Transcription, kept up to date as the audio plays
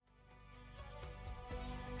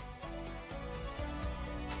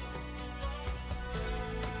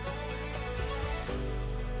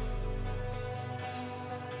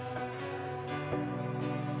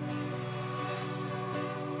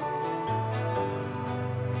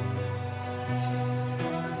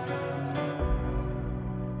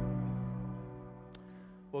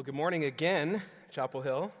Well, good morning again, Chapel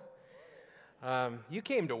Hill. You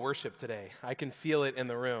came to worship today. I can feel it in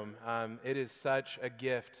the room. It is such a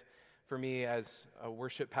gift for me as a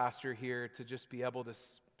worship pastor here to just be able to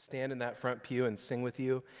stand in that front pew and sing with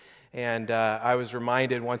you. And I was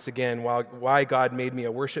reminded once again why God made me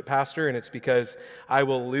a worship pastor, and it's because I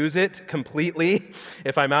will lose it completely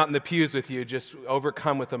if I'm out in the pews with you, just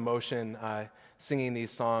overcome with emotion, singing these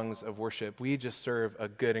songs of worship. We just serve a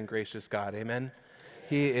good and gracious God. Amen?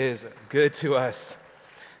 He is good to us.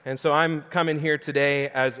 And so I'm coming here today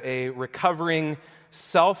as a recovering,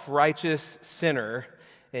 self-righteous sinner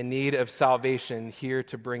in need of salvation, here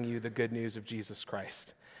to bring you the good news of Jesus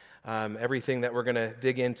Christ. Everything that we're going to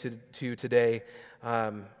dig into today,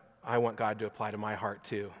 I want God to apply to my heart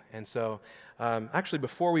too. And so, actually,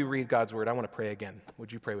 before we read God's word, I want to pray again.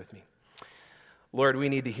 Would you pray with me? Lord, we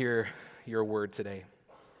need to hear your word today.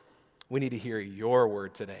 We need to hear your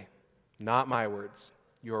word today, not my words,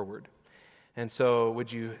 your word. And so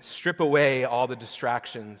would you strip away all the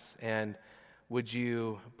distractions, and would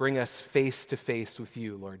you bring us face to face with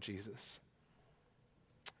you, Lord Jesus?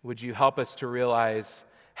 Would you help us to realize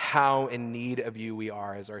how in need of you we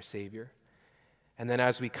are as our Savior? And then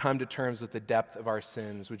as we come to terms with the depth of our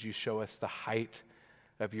sins, would you show us the height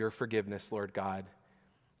of your forgiveness, Lord God,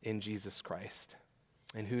 in Jesus Christ,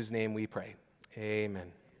 in whose name we pray.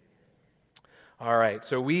 Amen. All right,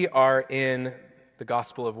 so we are in the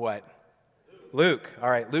Gospel of what? Luke. All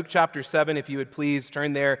right, Luke chapter 7, if you would please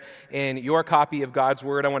turn there in your copy of God's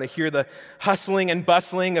Word. I want to hear the hustling and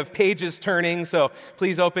bustling of pages turning, so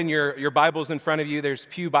please open your Bibles in front of you. There's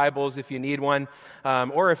pew Bibles if you need one,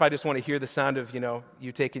 or if I just want to hear the sound of,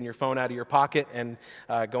 you taking your phone out of your pocket and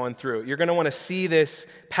going through. You're going to want to see this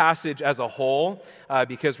passage as a whole,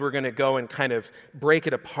 because we're going to go and kind of break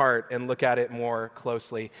it apart and look at it more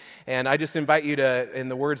closely. And I just invite you to, in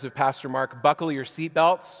the words of Pastor Mark, buckle your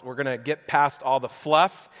seatbelts. We're going to get past all the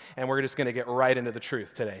fluff, and we're just going to get right into the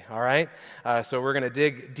truth today, all right? So we're going to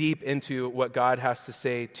dig deep into what God has to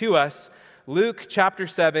say to us. Luke chapter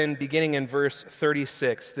 7, beginning in verse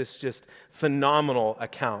 36, this just phenomenal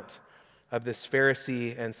account of this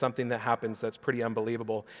Pharisee and something that happens that's pretty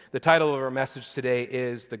unbelievable. The title of our message today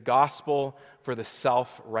is The Gospel for the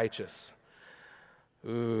Self-Righteous.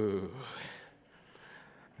 Ooh.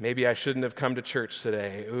 Maybe I shouldn't have come to church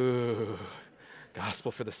today. Ooh.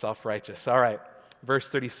 Gospel for the self-righteous. All right, verse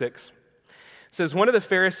 36. It says, one of the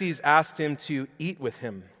Pharisees asked him to eat with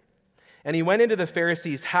him. And he went into the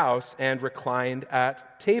Pharisee's house and reclined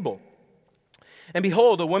at table. And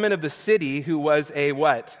behold, a woman of the city who was a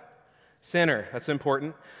what? Sinner. That's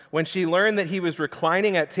important. When she learned that he was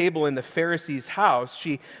reclining at table in the Pharisee's house,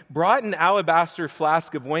 she brought an alabaster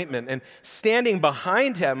flask of ointment, and standing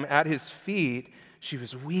behind him at his feet, she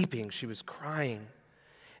was weeping, she was crying.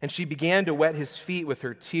 And she began to wet his feet with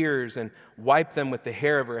her tears and wiped them with the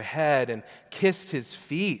hair of her head and kissed his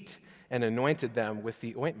feet and anointed them with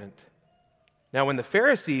the ointment. Now, when the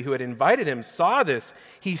Pharisee who had invited him saw this,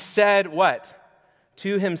 he said what?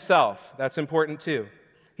 To himself. That's important too.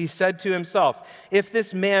 He said to himself, if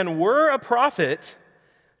this man were a prophet,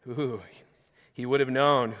 he would have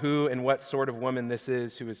known who and what sort of woman this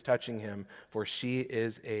is who is touching him, for she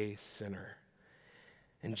is a sinner.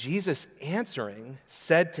 And Jesus answering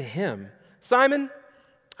said to him, Simon,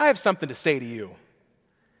 I have something to say to you.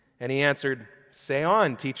 And he answered, say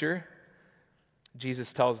on, teacher.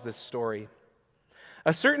 Jesus tells this story.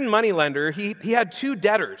 A certain moneylender, he had two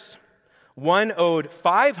debtors. One owed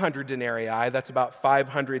 500 denarii, that's about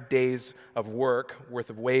 500 days of work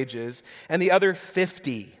worth of wages, and the other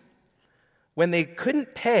 50. When they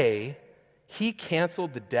couldn't pay, he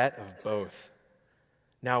canceled the debt of both.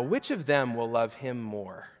 Now, which of them will love him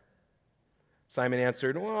more? Simon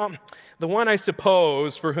answered, well, the one, I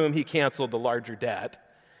suppose, for whom he canceled the larger debt.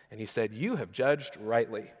 And he said, you have judged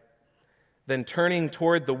rightly. Then turning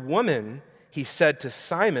toward the woman, he said to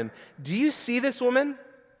Simon, do you see this woman?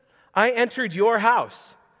 I entered your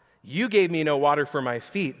house. You gave me no water for my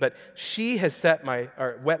feet, but she has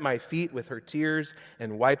wet my feet with her tears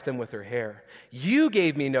and wiped them with her hair. You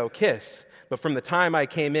gave me no kiss, but from the time I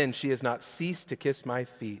came in, she has not ceased to kiss my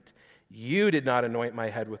feet. You did not anoint my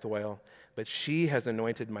head with oil, but she has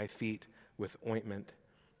anointed my feet with ointment.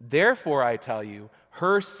 Therefore, I tell you,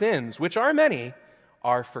 her sins, which are many,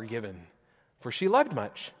 are forgiven, for she loved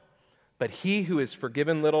much. But he who is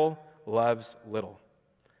forgiven little loves little.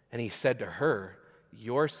 And he said to her,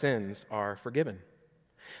 your sins are forgiven.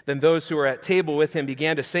 Then those who were at table with him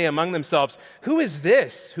began to say among themselves, who is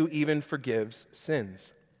this who even forgives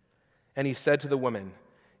sins? And he said to the woman,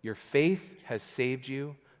 your faith has saved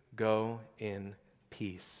you. Go in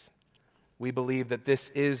peace. We believe that this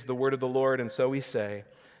is the word of the Lord, and so we say,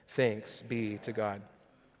 Thanks be to God.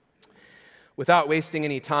 Without wasting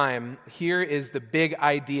any time, here is the big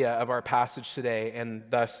idea of our passage today, and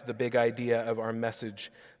thus the big idea of our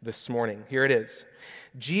message this morning. Here it is.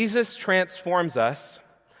 Jesus transforms us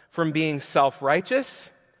from being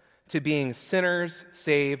self-righteous to being sinners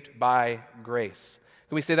saved by grace.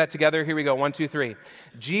 Can we say that together? Here we go. 1, 2, 3.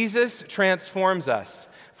 Jesus transforms us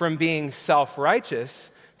from being self-righteous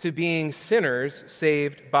to being sinners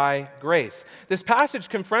saved by grace. This passage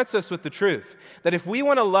confronts us with the truth that if we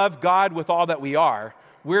want to love God with all that we are,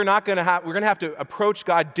 we're going to have to approach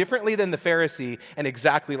God differently than the Pharisee and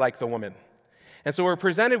exactly like the woman. And so we're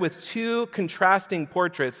presented with two contrasting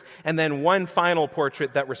portraits and then one final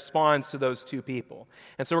portrait that responds to those two people.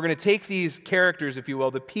 And so we're going to take these characters, if you will,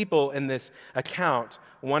 the people in this account,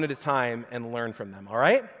 one at a time and learn from them, all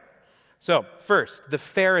right? So first, the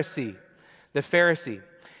Pharisee. The Pharisee.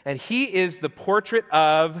 And he is the portrait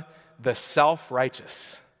of the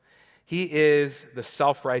self-righteous. He is the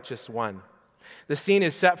self-righteous one. The scene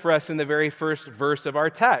is set for us in the very first verse of our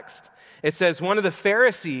text. It says, one of the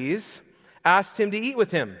Pharisees asked him to eat with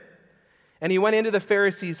him. And he went into the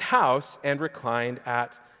Pharisee's house and reclined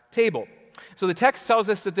at table. So the text tells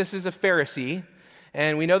us that this is a Pharisee.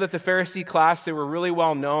 And we know that the Pharisee class, they were really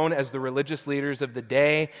well known as the religious leaders of the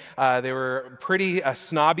day. They were pretty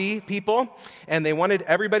snobby people, and they wanted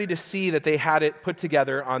everybody to see that they had it put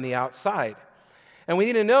together on the outside. And we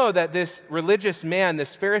need to know that this religious man,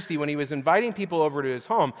 this Pharisee, when he was inviting people over to his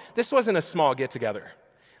home, this wasn't a small get-together.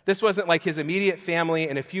 This wasn't like his immediate family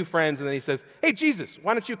and a few friends, and then he says, hey, Jesus,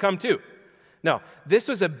 why don't you come too? No, this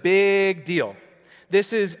was a big deal.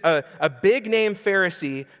 This is a big-name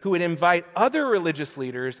Pharisee who would invite other religious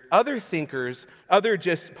leaders, other thinkers, other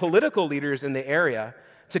just political leaders in the area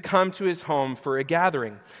to come to his home for a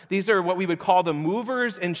gathering. These are what we would call the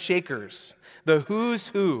movers and shakers, the who's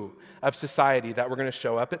who of society that were going to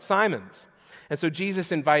show up at Simon's. And so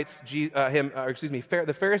Jesus invites the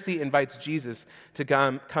Pharisee invites Jesus to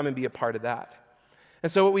come and be a part of that. And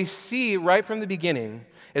so what we see right from the beginning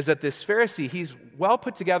is that this Pharisee, he's well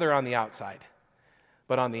put together on the outside.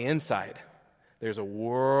 But on the inside, there's a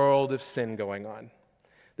world of sin going on.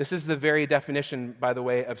 This is the very definition, by the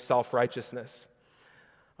way, of self-righteousness.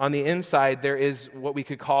 On the inside, there is what we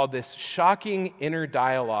could call this shocking inner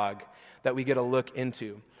dialogue that we get a look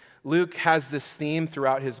into. Luke has this theme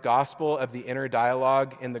throughout his gospel of the inner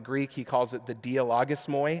dialogue. In the Greek, he calls it the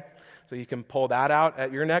dialogismoi. So you can pull that out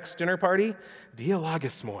at your next dinner party.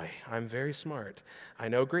 Dialogismoi. I'm very smart. I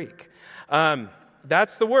know Greek.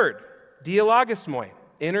 That's the word, dialogismoi.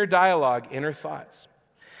 Inner dialogue, inner thoughts.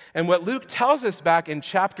 And what Luke tells us back in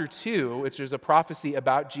chapter 2, which is a prophecy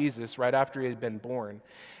about Jesus right after he had been born,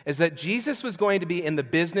 is that Jesus was going to be in the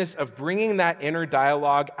business of bringing that inner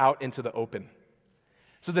dialogue out into the open.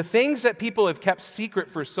 So the things that people have kept secret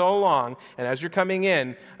for so long, and as you're coming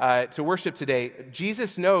in to worship today,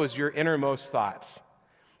 Jesus knows your innermost thoughts.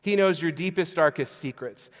 He knows your deepest, darkest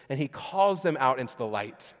secrets, and he calls them out into the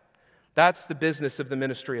light. That's the business of the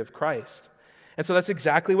ministry of Christ. And so that's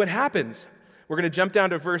exactly what happens. We're going to jump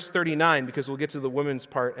down to verse 39 because we'll get to the woman's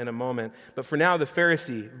part in a moment. But for now, the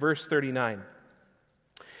Pharisee, verse 39.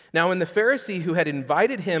 Now, when the Pharisee who had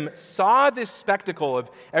invited him saw this spectacle of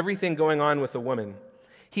everything going on with the woman,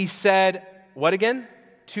 he said, what again?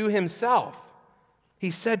 To himself. He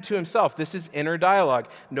said to himself, this is inner dialogue.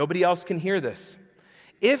 Nobody else can hear this.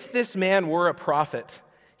 If this man were a prophet,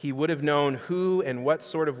 he would have known who and what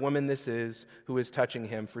sort of woman this is who is touching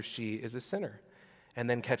him, for she is a sinner. And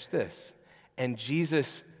then catch this. And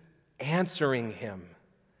Jesus, answering him,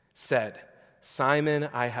 said, Simon,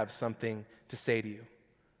 I have something to say to you.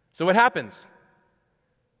 So what happens?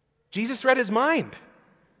 Jesus read his mind.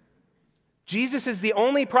 Jesus is the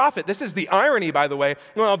only prophet. This is the irony, by the way.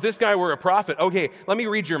 Well, if this guy were a prophet, okay, let me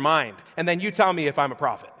read your mind, and then you tell me if I'm a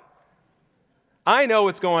prophet. I know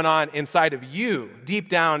what's going on inside of you, deep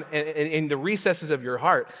down in the recesses of your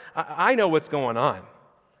heart. I know what's going on.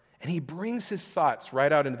 And he brings his thoughts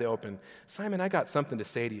right out into the open. Simon, I got something to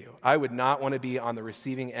say to you. I would not want to be on the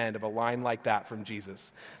receiving end of a line like that from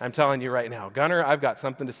Jesus. I'm telling you right now, Gunnar, I've got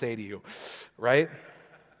something to say to you, right?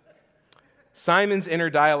 Simon's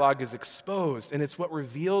inner dialogue is exposed, and it's what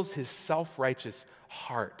reveals his self-righteous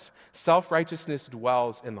heart. Self-righteousness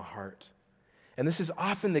dwells in the heart. And this is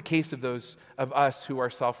often the case of those of us who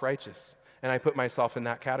are self-righteous, and I put myself in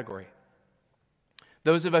that category.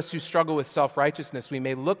 Those of us who struggle with self-righteousness, we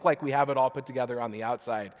may look like we have it all put together on the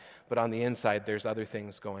outside, but on the inside, there's other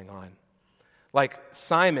things going on. Like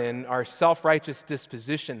Simon, our self-righteous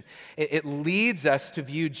disposition, it leads us to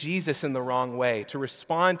view Jesus in the wrong way, to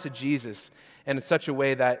respond to Jesus in such a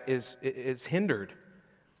way that is hindered.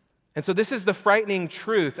 And so this is the frightening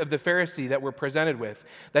truth of the Pharisee that we're presented with,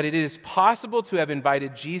 that it is possible to have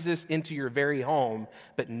invited Jesus into your very home,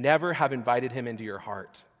 but never have invited him into your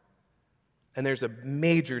heart. And there's a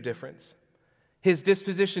major difference. His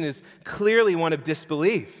disposition is clearly one of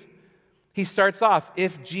disbelief. He starts off,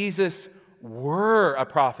 if Jesus were a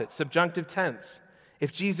prophet, subjunctive tense,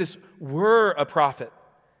 if Jesus were a prophet.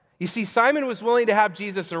 You see, Simon was willing to have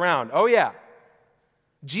Jesus around. Oh, yeah.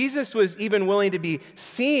 Jesus was even willing to be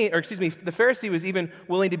seen, the Pharisee was even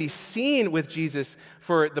willing to be seen with Jesus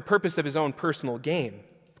for the purpose of his own personal gain,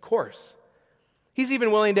 of course. He's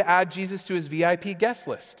even willing to add Jesus to his VIP guest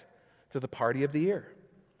list, to the party of the year.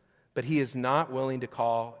 But he is not willing to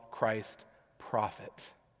call Christ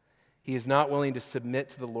prophet. He is not willing to submit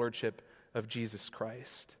to the lordship of Jesus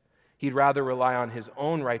Christ. He'd rather rely on his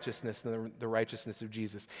own righteousness than the righteousness of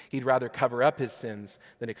Jesus. He'd rather cover up his sins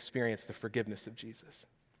than experience the forgiveness of Jesus.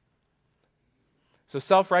 So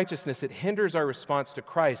self-righteousness, it hinders our response to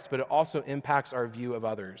Christ, but it also impacts our view of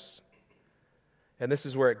others. And this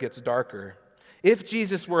is where it gets darker. If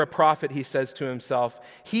Jesus were a prophet, he says to himself,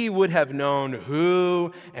 he would have known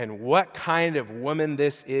who and what kind of woman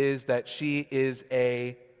this is, that she is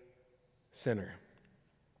a sinner.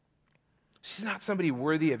 She's not somebody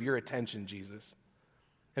worthy of your attention, Jesus.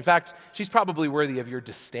 In fact, she's probably worthy of your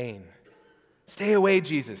disdain. Stay away,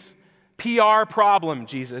 Jesus. PR problem,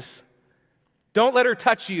 Jesus. Don't let her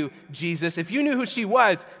touch you, Jesus. If you knew who she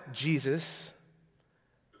was, Jesus.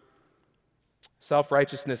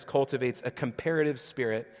 Self-righteousness cultivates a comparative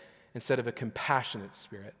spirit instead of a compassionate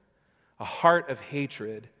spirit, a heart of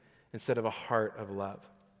hatred instead of a heart of love.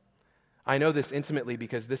 I know this intimately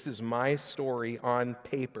because this is my story on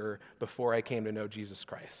paper before I came to know Jesus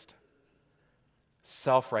Christ.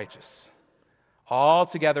 Self-righteous. All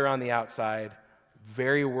together on the outside,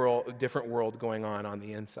 different world going on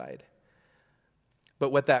the inside.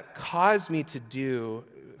 But what that caused me to do,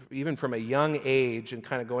 even from a young age and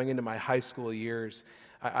kind of going into my high school years,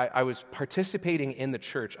 I was participating in the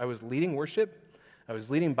church. I was leading worship. I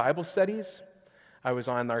was leading Bible studies. I was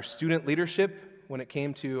on our student leadership when it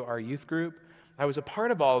came to our youth group. I was a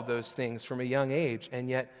part of all of those things from a young age, and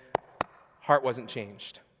yet heart wasn't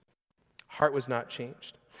changed. Heart was not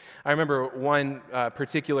changed. I remember one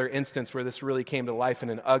particular instance where this really came to life in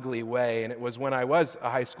an ugly way, and it was when I was a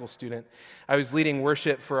high school student. I was leading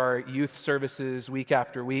worship for our youth services week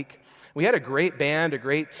after week. We had a great band, a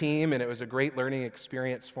great team, and it was a great learning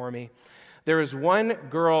experience for me. There was one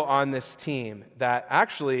girl on this team that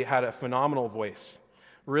actually had a phenomenal voice.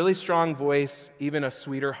 Really strong voice, even a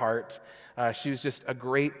sweeter heart. She was just a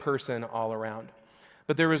great person all around.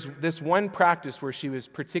 But there was this one practice where she was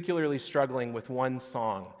particularly struggling with one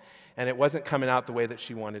song, and it wasn't coming out the way that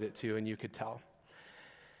she wanted it to, and you could tell.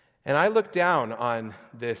 And I looked down on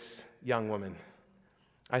this young woman.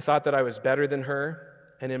 I thought that I was better than her,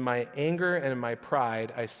 and in my anger and in my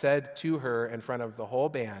pride, I said to her in front of the whole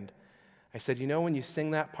band, I said, you know, when you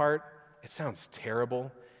sing that part, it sounds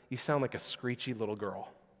terrible. You sound like a screechy little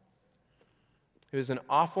girl. It was an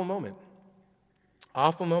awful moment.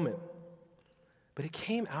 Awful moment. But it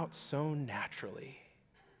came out so naturally.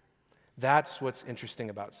 That's what's interesting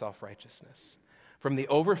about self-righteousness. From the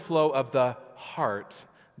overflow of the heart,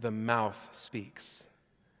 the mouth speaks.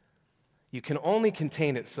 You can only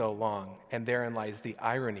contain it so long, and therein lies the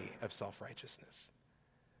irony of self-righteousness.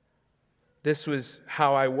 This was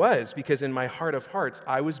how I was, because in my heart of hearts,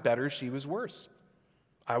 I was better, she was worse.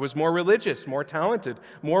 I was more religious, more talented,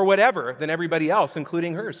 more whatever than everybody else,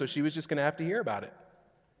 including her, so she was just going to have to hear about it.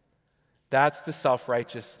 That's the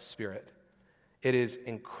self-righteous spirit. It is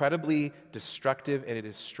incredibly destructive, and it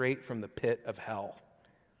is straight from the pit of hell.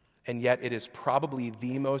 And yet it is probably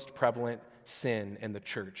the most prevalent sin in the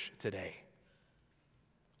church today.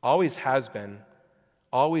 Always has been,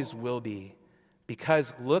 always will be,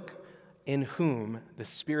 because look in whom the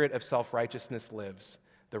spirit of self-righteousness lives,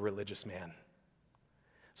 the religious man.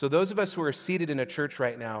 So those of us who are seated in a church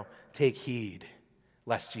right now, take heed,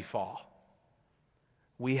 lest ye fall.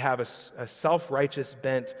 We have a self-righteous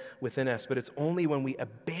bent within us, but it's only when we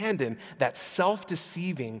abandon that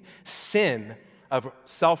self-deceiving sin of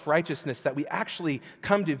self-righteousness that we actually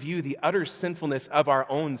come to view the utter sinfulness of our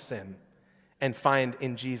own sin and find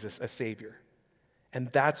in Jesus a Savior.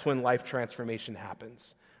 And that's when life transformation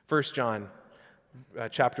happens. 1 John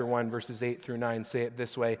chapter 1, verses 8 through 9 say it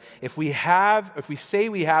this way. If we say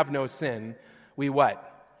we have no sin, we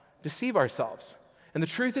what? Deceive ourselves. And the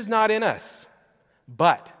truth is not in us.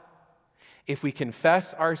 But if we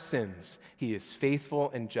confess our sins, he is faithful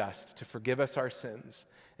and just to forgive us our sins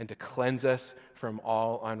and to cleanse us from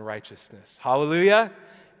all unrighteousness. Hallelujah.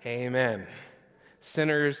 Amen.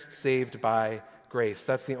 Sinners saved by grace.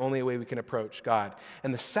 That's the only way we can approach God.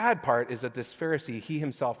 And the sad part is that this Pharisee, he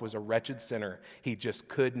himself was a wretched sinner. He just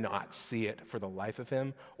could not see it for the life of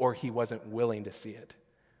him, or he wasn't willing to see it.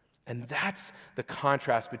 And that's the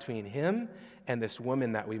contrast between him and this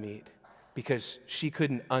woman that we meet, because she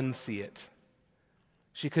couldn't unsee it.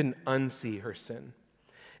 She couldn't unsee her sin.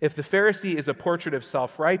 If the Pharisee is a portrait of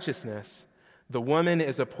self-righteousness, the woman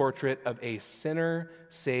is a portrait of a sinner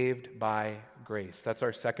saved by grace. That's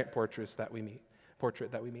our second portrait that we meet.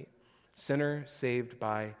 Sinner saved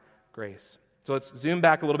by grace. So let's zoom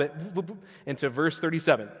back a little bit into verse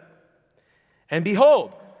 37. And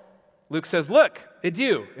behold, Luke says, look,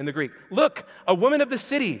 idiou in the Greek. Look, a woman of the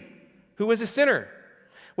city who was a sinner.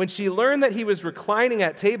 When she learned that he was reclining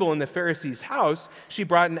at table in the Pharisee's house, she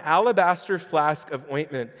brought an alabaster flask of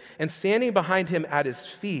ointment, and standing behind him at his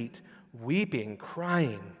feet, weeping,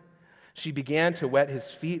 crying, she began to wet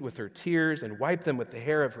his feet with her tears and wiped them with the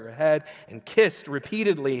hair of her head and kissed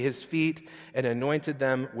repeatedly his feet and anointed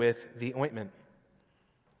them with the ointment.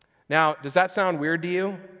 Now, does that sound weird to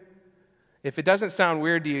you? If it doesn't sound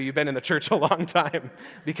weird to you, you've been in the church a long time,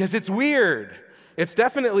 because it's weird. It's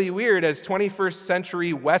definitely weird as 21st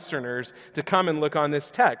century Westerners to come and look on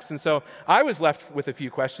this text. And so I was left with a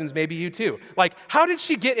few questions, maybe you too. Like, how did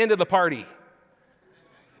she get into the party?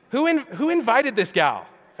 Who invited this gal?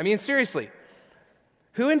 I mean, seriously,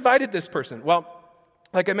 who invited this person? Well,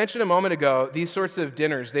 like I mentioned a moment ago, these sorts of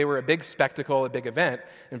dinners, they were a big spectacle, a big event,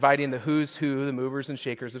 inviting the who's who, the movers and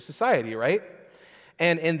shakers of society, right?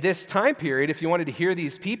 And in this time period, if you wanted to hear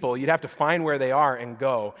these people, you'd have to find where they are and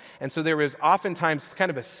go. And so there was oftentimes kind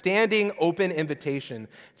of a standing open invitation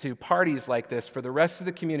to parties like this for the rest of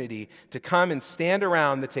the community to come and stand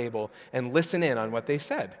around the table and listen in on what they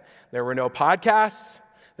said. There were no podcasts,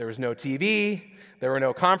 there was no TV, there were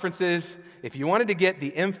no conferences. If you wanted to get the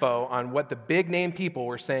info on what the big name people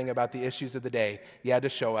were saying about the issues of the day, you had to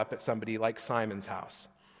show up at somebody like Simon's house.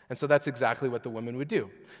 And so that's exactly what the woman would do.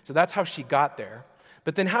 So that's how she got there.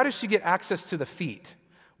 But then how does she get access to the feet?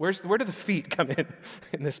 Where do the feet come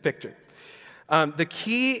in this picture? The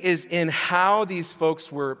key is in how these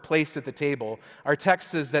folks were placed at the table. Our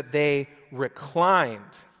text says that they reclined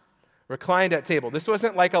at table. This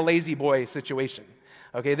wasn't like a lazy boy situation.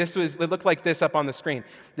 Okay, it looked like this up on the screen.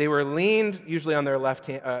 They were leaned, usually on their left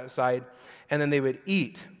side, and then they would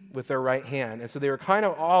eat with their right hand. And so they were kind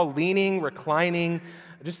of all leaning, reclining,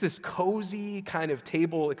 just this cozy kind of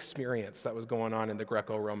table experience that was going on in the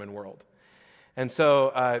Greco-Roman world. And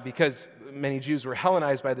so because many Jews were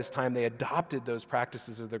Hellenized by this time, they adopted those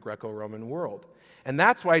practices of the Greco-Roman world. And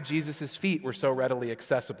that's why Jesus' feet were so readily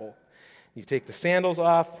accessible. You take the sandals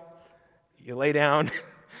off, you lay down,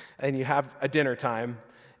 and you have a dinner time,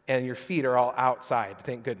 and your feet are all outside,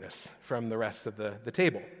 thank goodness, from the rest of the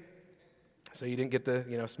table. So you didn't get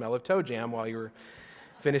the smell of toe jam while you were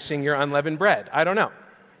finishing your unleavened bread. I don't know.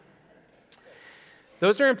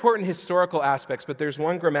 Those are important historical aspects, but there's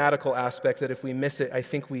one grammatical aspect that if we miss it, I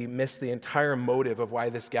think we miss the entire motive of why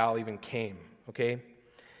this gal even came, okay?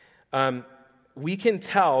 We can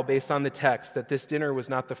tell based on the text that this dinner was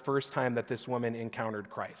not the first time that this woman encountered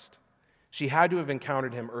Christ. She had to have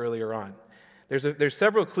encountered him earlier on. There's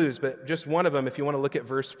several clues, but just one of them, if you want to look at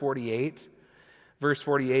verse 48,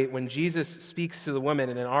 when Jesus speaks to the woman,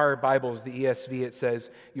 and in our Bibles, the ESV, it says,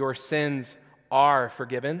 "Your sins are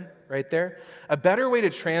forgiven," right there. A better way to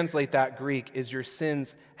translate that Greek is "your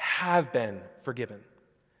sins have been forgiven."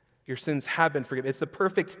 Your sins have been forgiven. It's the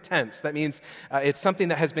perfect tense. That means it's something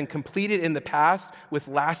that has been completed in the past with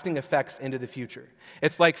lasting effects into the future.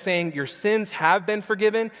 It's like saying your sins have been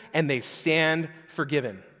forgiven and they stand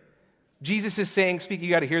forgiven. Jesus is saying,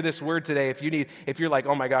 you got to hear this word today. If you're like,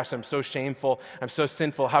 oh my gosh, I'm so shameful, I'm so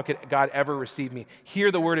sinful, how could God ever receive me?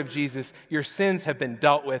 Hear the word of Jesus. Your sins have been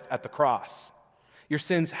dealt with at the cross. Your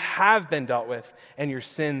sins have been dealt with, and your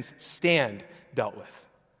sins stand dealt with.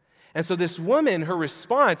 And so this woman, her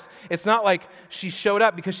response, it's not like she showed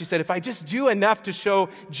up because she said, if I just do enough to show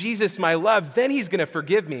Jesus my love, then he's going to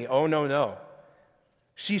forgive me. Oh, no.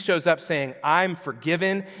 She shows up saying, I'm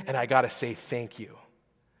forgiven, and I got to say thank you.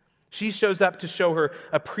 She shows up to show her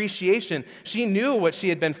appreciation. She knew what she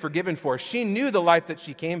had been forgiven for. She knew the life that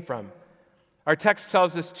she came from. Our text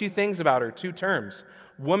tells us two things about her, two terms.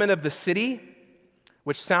 Woman of the city,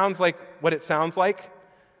 which sounds like what it sounds like.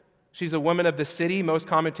 She's a woman of the city. Most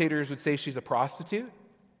commentators would say she's a prostitute.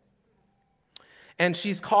 And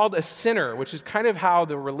she's called a sinner, which is kind of how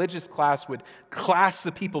the religious class would class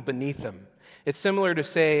the people beneath them. It's similar to,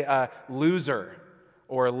 say, a loser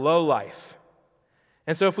or a lowlife.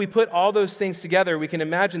 And so if we put all those things together, we can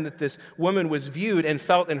imagine that this woman was viewed and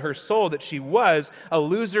felt in her soul that she was a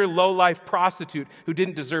loser, lowlife prostitute who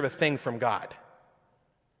didn't deserve a thing from God.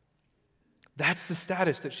 That's the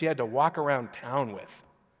status that she had to walk around town with.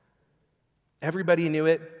 Everybody knew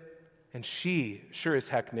it, and she sure as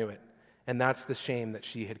heck knew it. And that's the shame that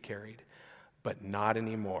she had carried. But not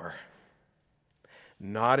anymore.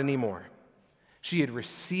 Not anymore. She had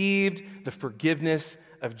received the forgiveness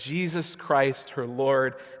of Jesus Christ, her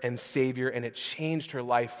Lord and Savior, and it changed her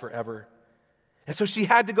life forever. And so she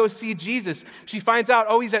had to go see Jesus. She finds out,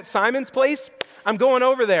 oh, he's at Simon's place? I'm going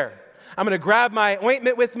over there. I'm going to grab my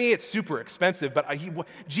ointment with me. It's super expensive, but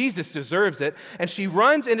Jesus deserves it. And she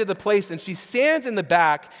runs into the place, and she stands in the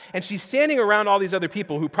back, and she's standing around all these other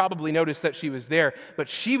people who probably noticed that she was there, but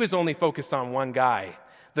she was only focused on one guy,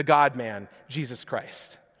 the God-man, Jesus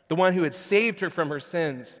Christ, the one who had saved her from her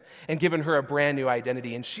sins and given her a brand new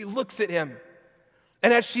identity. And she looks at him.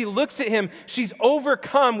 And as she looks at him, she's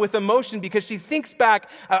overcome with emotion because she thinks back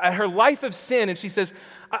at her life of sin, and she says,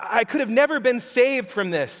 I could have never been saved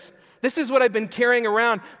from this. This is what I've been carrying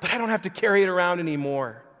around, but I don't have to carry it around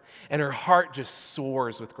anymore. And her heart just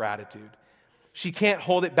soars with gratitude. She can't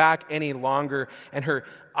hold it back any longer, and her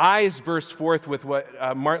eyes burst forth with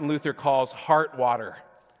what Martin Luther calls heart water.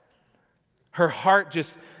 Her heart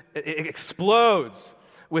just it explodes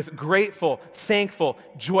with grateful, thankful,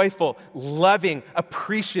 joyful, loving,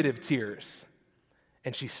 appreciative tears.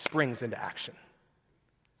 And she springs into action.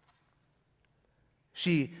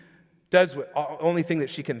 She does the only thing that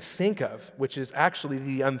she can think of, which is actually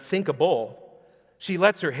the unthinkable. She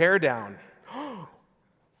lets her hair down.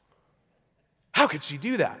 How could she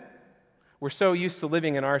do that? We're so used to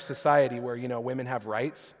living in our society where, women have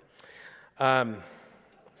rights. And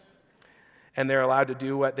they're allowed to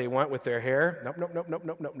do what they want with their hair.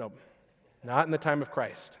 Nope. Not in the time of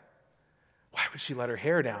Christ. Why would she let her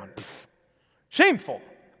hair down? Shameful,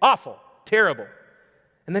 awful, terrible.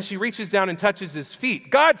 And then she reaches down and touches his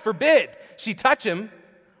feet. God forbid she touch him.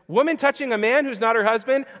 Woman touching a man who's not her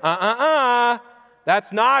husband?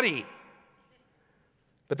 That's naughty.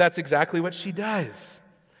 But that's exactly what she does.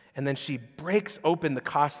 And then she breaks open the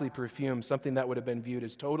costly perfume, something that would have been viewed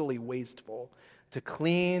as totally wasteful, to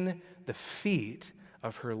clean the feet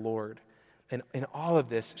of her Lord. And in all of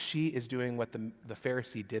this, she is doing what the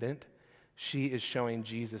Pharisee didn't. She is showing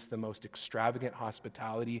Jesus the most extravagant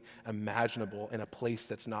hospitality imaginable in a place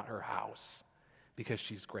that's not her house because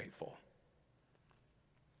she's grateful.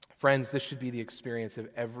 Friends, this should be the experience of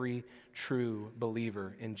every true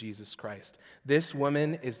believer in Jesus Christ. This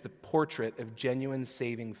woman is the portrait of genuine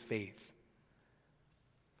saving faith.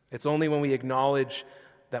 It's only when we acknowledge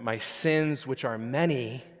that my sins, which are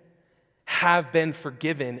many, have been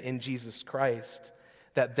forgiven in Jesus Christ,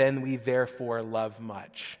 that then we therefore love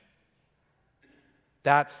much.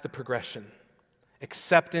 That's the progression.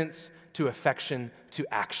 Acceptance to affection to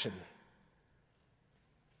action.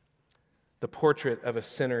 The portrait of a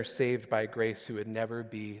sinner saved by grace who would never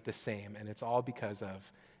be the same. And it's all because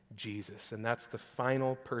of Jesus. And that's the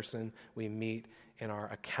final person we meet in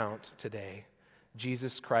our account today.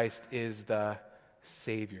 Jesus Christ is the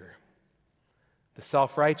Savior. The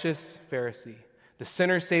self-righteous Pharisee. The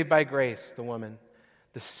sinner saved by grace, the woman.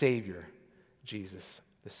 The Savior, Jesus.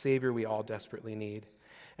 The Savior we all desperately need.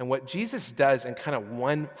 And what Jesus does in kind of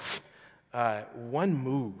one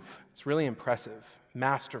move, it's really impressive,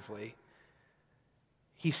 masterfully.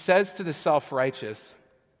 He says to the self-righteous,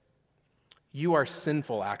 you are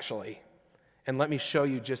sinful, actually, and let me show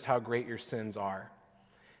you just how great your sins are.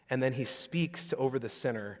 And then he speaks over the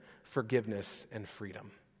sinner forgiveness and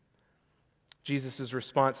freedom. Jesus'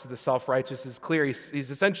 response to the self-righteous is clear.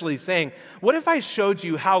 He's essentially saying, what if I showed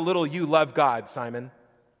you how little you love God, Simon?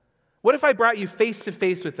 What if I brought you face to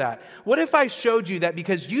face with that? What if I showed you that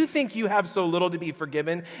because you think you have so little to be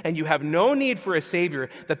forgiven and you have no need for a Savior,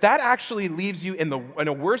 that actually leaves you in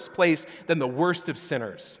a worse place than the worst of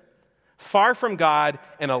sinners, far from God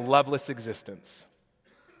and a loveless existence?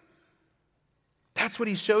 That's what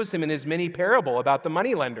he shows him in his mini parable about the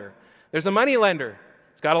moneylender. There's a moneylender.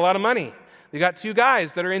 He's got a lot of money. They got two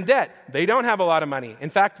guys that are in debt. They don't have a lot of money. In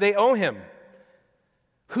fact, they owe him.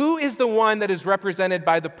 Who is the one that is represented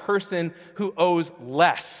by the person who owes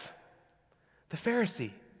less? The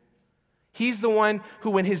Pharisee. He's the one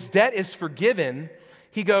who, when his debt is forgiven,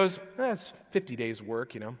 he goes, that's 50 days'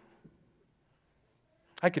 work,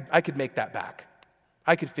 I could make that back.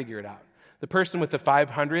 I could figure it out. The person with the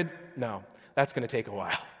 500, no, that's going to take a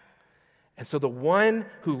while. And so the one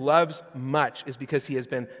who loves much is because he has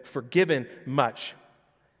been forgiven much.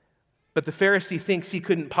 But the Pharisee thinks he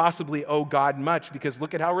couldn't possibly owe God much because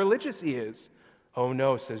look at how religious he is. Oh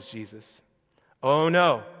no, says Jesus. Oh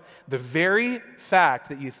no. The very fact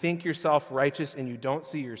that you think yourself righteous and you don't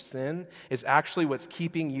see your sin is actually what's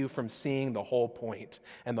keeping you from seeing the whole point.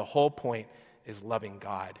 And the whole point is loving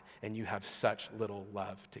God, and you have such little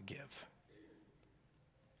love to give.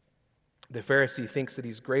 The Pharisee thinks that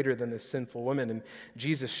he's greater than this sinful woman, and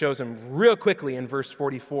Jesus shows him real quickly in verse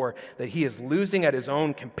 44 that he is losing at his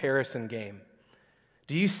own comparison game.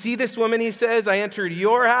 Do you see this woman, he says? I entered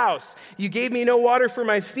your house. You gave me no water for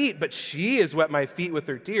my feet, but she has wet my feet with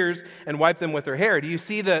her tears and wiped them with her hair. Do you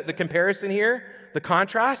see the comparison here, the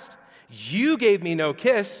contrast? You gave me no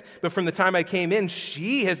kiss, but from the time I came in,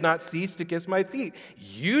 she has not ceased to kiss my feet.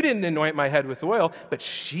 You didn't anoint my head with oil, but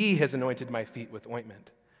she has anointed my feet with ointment.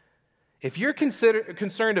 If you're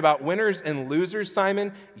concerned about winners and losers,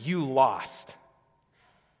 Simon, you lost.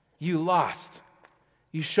 You lost.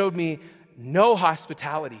 You showed me no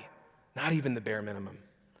hospitality, not even the bare minimum.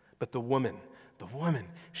 But the woman,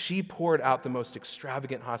 she poured out the most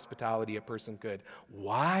extravagant hospitality a person could.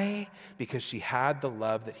 Why? Because she had the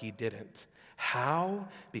love that he didn't. How?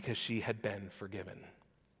 Because she had been forgiven.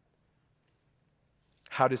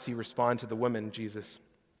 How does he respond to the woman, Jesus?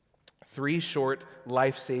 3 short,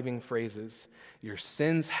 life-saving phrases. Your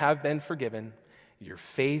sins have been forgiven. Your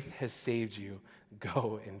faith has saved you.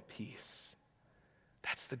 Go in peace.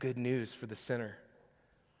 That's the good news for the sinner.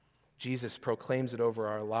 Jesus proclaims it over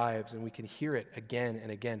our lives, and we can hear it again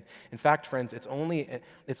and again. In fact, friends, it's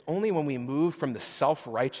only when we move from the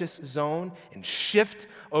self-righteous zone and shift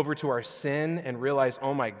over to our sin and realize,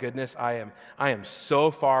 oh my goodness, I am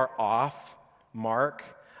so far off mark.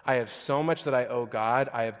 I have so much that I owe God.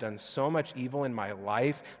 I have done so much evil in my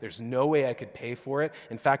life. There's no way I could pay for it.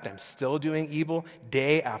 In fact, I'm still doing evil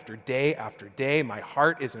day after day after day. My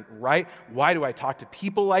heart isn't right. Why do I talk to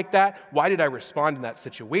people like that? Why did I respond in that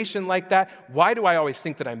situation like that? Why do I always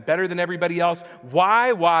think that I'm better than everybody else?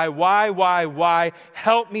 Why?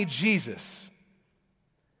 Help me, Jesus.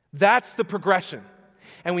 That's the progression.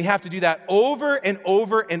 And we have to do that over and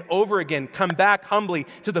over and over again. Come back humbly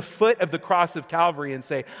to the foot of the cross of Calvary and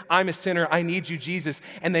say, I'm a sinner, I need you, Jesus.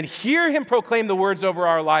 And then hear him proclaim the words over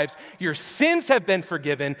our lives. Your sins have been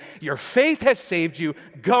forgiven. Your faith has saved you.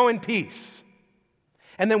 Go in peace.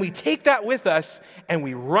 And then we take that with us and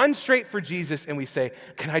we run straight for Jesus and we say,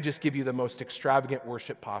 can I just give you the most extravagant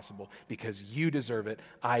worship possible? Because you deserve it.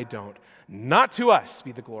 I don't. Not to us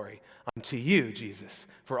be the glory. Unto you, Jesus,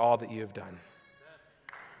 for all that you have done.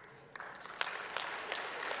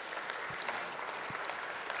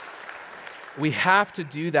 We have to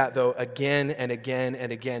do that, though, again and again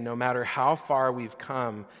and again, no matter how far we've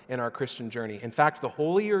come in our Christian journey. In fact, the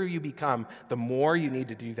holier you become, the more you need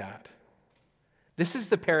to do that. This is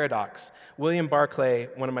the paradox. William Barclay,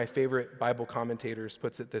 one of my favorite Bible commentators,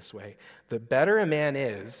 puts it this way. The better a man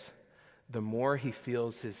is, the more he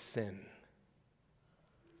feels his sin.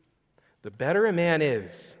 The better a man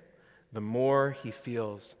is, the more he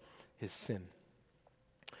feels his sin.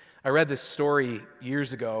 I read this story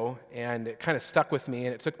years ago, and it kind of stuck with me,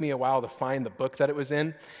 and it took me a while to find the book that it was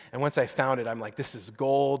in. And once I found it, I'm like, this is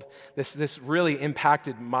gold. This really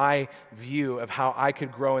impacted my view of how I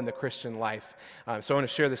could grow in the Christian life. So I want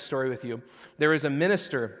to share this story with you. There was a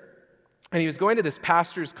minister, and he was going to this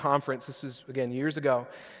pastor's conference. This was, again, years ago,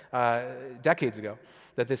 decades ago,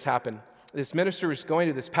 that this happened. This minister was going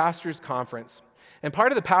to this pastor's conference. And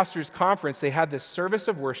part of the pastor's conference, they had this service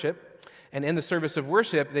of worship. And in the service of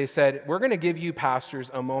worship, they said, we're going to give you pastors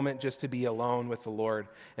a moment just to be alone with the Lord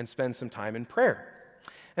and spend some time in prayer.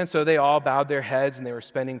 And so they all bowed their heads and they were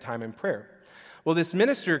spending time in prayer. Well, this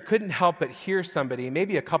minister couldn't help but hear somebody,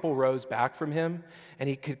 maybe a couple rows back from him, and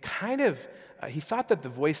he could he thought that the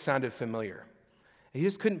voice sounded familiar. He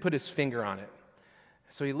just couldn't put his finger on it.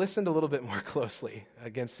 So he listened a little bit more closely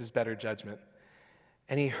against his better judgment.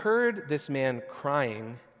 And he heard this man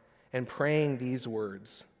crying and praying these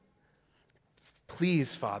words.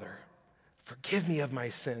 Please, Father, forgive me of my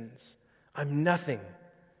sins. I'm nothing.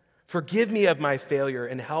 Forgive me of my failure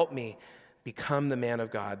and help me become the man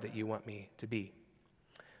of God that you want me to be.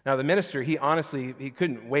 Now, the minister, he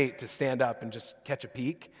couldn't wait to stand up and just catch a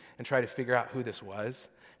peek and try to figure out who this was.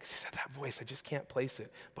 Because he said, that voice, I just can't place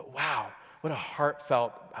it. But wow, what a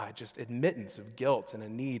heartfelt just admittance of guilt and a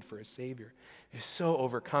need for a Savior. He was so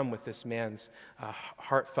overcome with this man's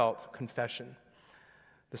heartfelt confession.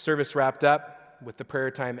 The service wrapped up. With the prayer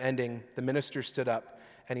time ending, the minister stood up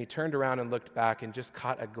and he turned around and looked back and just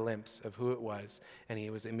caught a glimpse of who it was, and he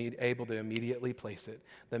was able to immediately place it.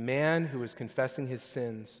 The man who was confessing his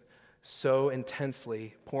sins so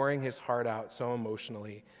intensely, pouring his heart out so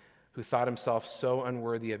emotionally, who thought himself so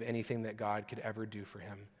unworthy of anything that God could ever do for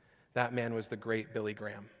him. That man was the great Billy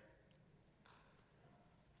Graham.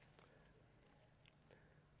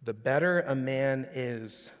 The better a man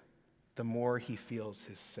is, the more he feels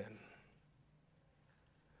his sin.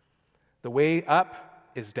 The way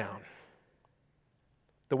up is down.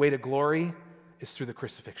 The way to glory is through the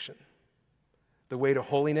crucifixion. The way to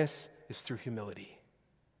holiness is through humility.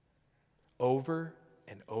 Over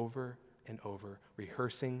and over and over,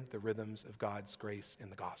 rehearsing the rhythms of God's grace in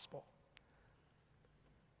the gospel.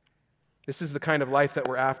 This is the kind of life that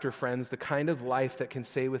we're after, friends, the kind of life that can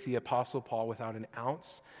say with the Apostle Paul without an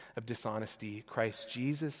ounce of dishonesty, Christ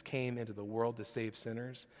Jesus came into the world to save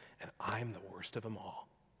sinners, and I'm the worst of them all.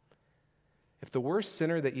 If the worst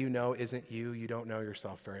sinner that you know isn't you, you don't know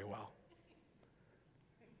yourself very well.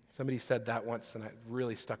 Somebody said that once, and it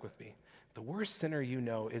really stuck with me. If the worst sinner you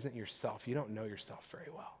know isn't yourself, you don't know yourself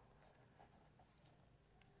very well.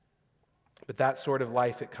 But that sort of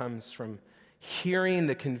life, it comes from hearing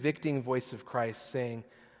the convicting voice of Christ saying,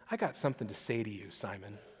 I got something to say to you,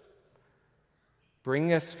 Simon.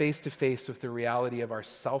 Bringing us face to face with the reality of our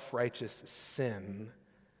self-righteous sin,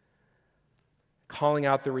 calling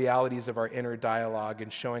out the realities of our inner dialogue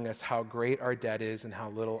and showing us how great our debt is and how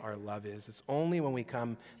little our love is. It's only when we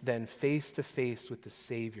come then face to face with the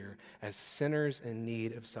Savior as sinners in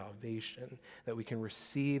need of salvation that we can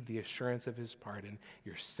receive the assurance of his pardon.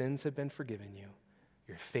 Your sins have been forgiven you.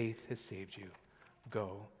 Your faith has saved you.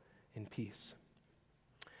 Go in peace.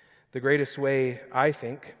 The greatest way, I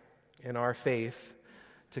think, in our faith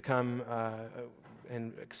to come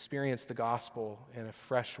and experience the gospel in a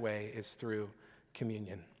fresh way is through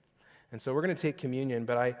communion. And so we're going to take communion,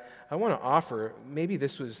 but I want to offer, maybe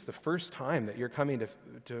this was the first time that you're coming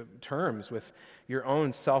to terms with your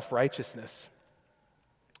own self-righteousness.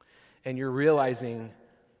 And you're realizing,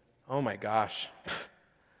 oh my gosh,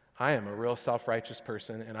 I am a real self-righteous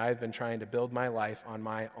person, and I've been trying to build my life on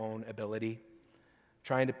my own ability,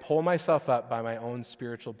 trying to pull myself up by my own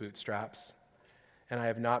spiritual bootstraps, and I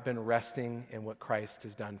have not been resting in what Christ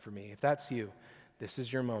has done for me. If that's you, this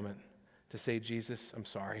is your moment to say, Jesus, I'm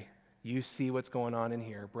sorry. You see what's going on in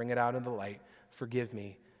here. Bring it out in the light. Forgive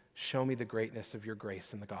me. Show me the greatness of your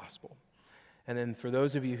grace in the gospel. And then for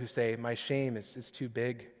those of you who say, my shame is too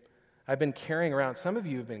big, I've been carrying around, some of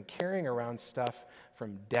you have been carrying around stuff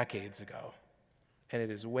from decades ago, and it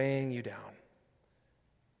is weighing you down.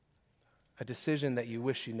 A decision that you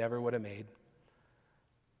wish you never would have made.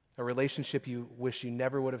 A relationship you wish you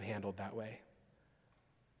never would have handled that way.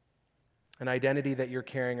 An identity that you're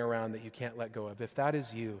carrying around that you can't let go of. If that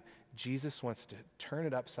is you, Jesus wants to turn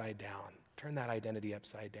it upside down, turn that identity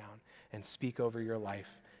upside down, and speak over your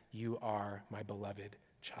life. You are my beloved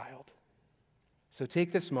child. So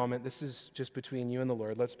take this moment. This is just between you and the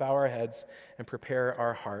Lord. Let's bow our heads and prepare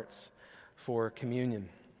our hearts for communion.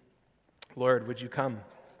 Lord, would you come?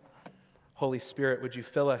 Holy Spirit, would you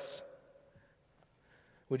fill us?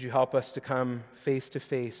 Would you help us to come face to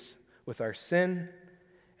face with our sin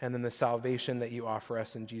and then the salvation that you offer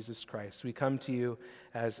us in Jesus Christ? We come to you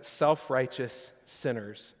as self-righteous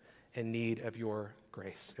sinners in need of your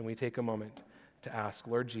grace. And we take a moment to ask,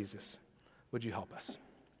 Lord Jesus, would you help us?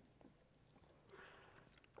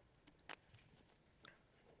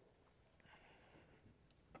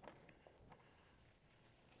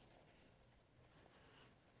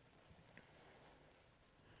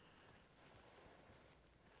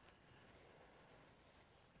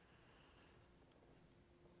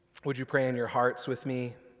 Would you pray in your hearts with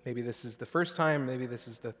me? Maybe this is the first time, maybe this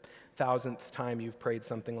is the 1,000th time you've prayed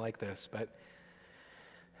something like this, but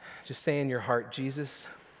just say in your heart, Jesus,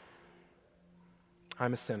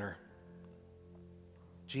 I'm a sinner.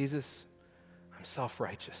 Jesus, I'm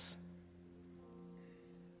self-righteous.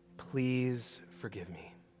 Please forgive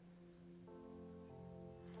me.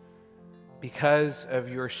 Because of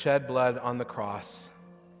your shed blood on the cross,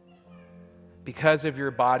 because of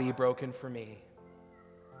your body broken for me,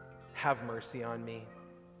 have mercy on me.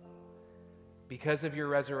 Because of your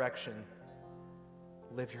resurrection,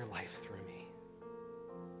 live your life through me.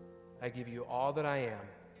 I give you all that I am,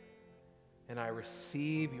 and I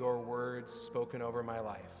receive your words spoken over my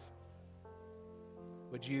life.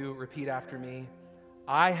 Would you repeat after me?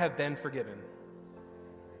 I have been forgiven.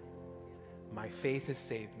 My faith has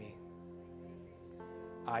saved me.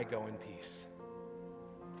 I go in peace.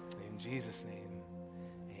 In Jesus' name.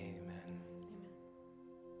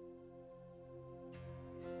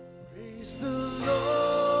 Praise the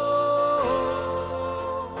Lord,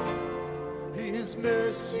 His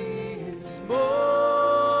mercy is more,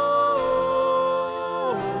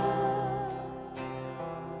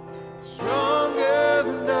 stronger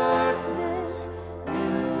than darkness,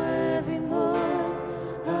 new every morn.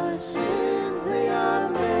 Our sins, they are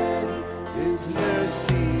many, His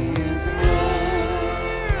mercy is more.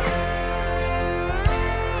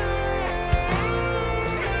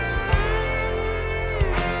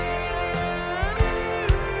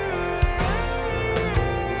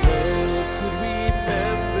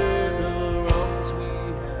 Remember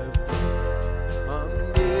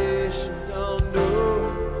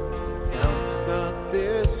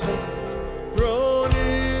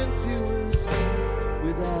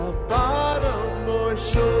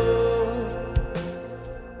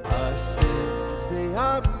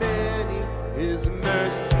His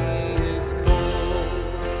mercy is more.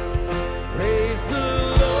 Praise the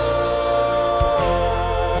Lord.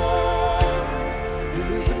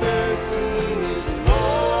 His mercy is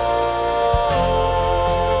more.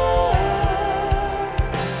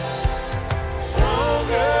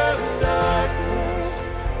 Stronger than darkness,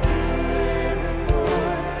 new every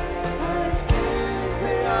morn. Our sins,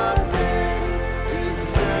 they are many. His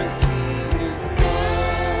mercy is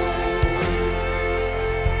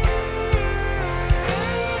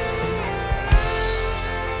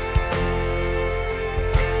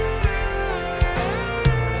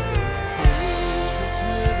Patience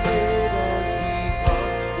would wait as we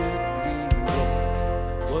constantly roam.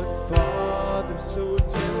 What Father so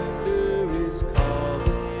tender is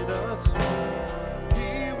calling us home?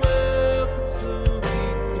 He welcomes the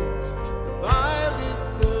weakest, the vilest,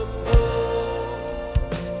 the poor.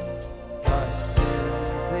 Our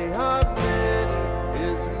sins, they are many.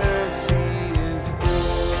 His mercy is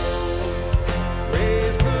more.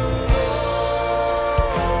 Praise the Lord.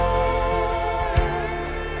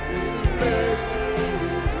 His mercy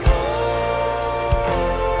is more.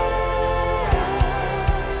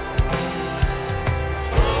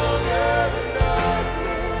 Stronger than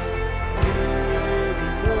darkness, new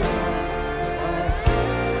every morn. Our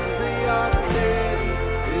sins, they are many.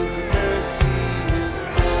 His mercy is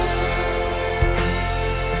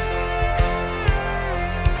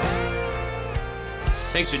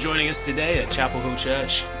Thanks for joining us today at Chapel Hill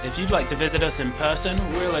Church. If you'd like to visit us in person,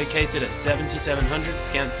 we're located at 7700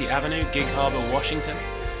 Scansey Avenue, Gig Harbor, Washington.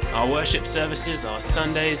 Our worship services are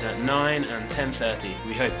Sundays at 9 and 10:30.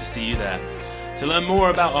 We hope to see you there. To learn more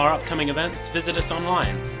about our upcoming events, visit us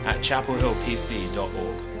online at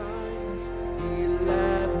chapelhillpc.org. kindness He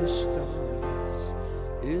lavished on us.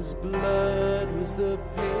 His blood was the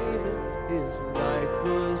payment, His life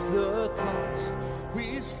was the cost.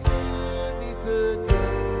 We stood neath the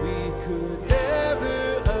debt we could never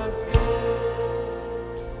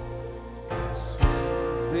afford. Our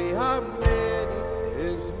sins, they are many.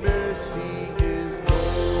 His mercy is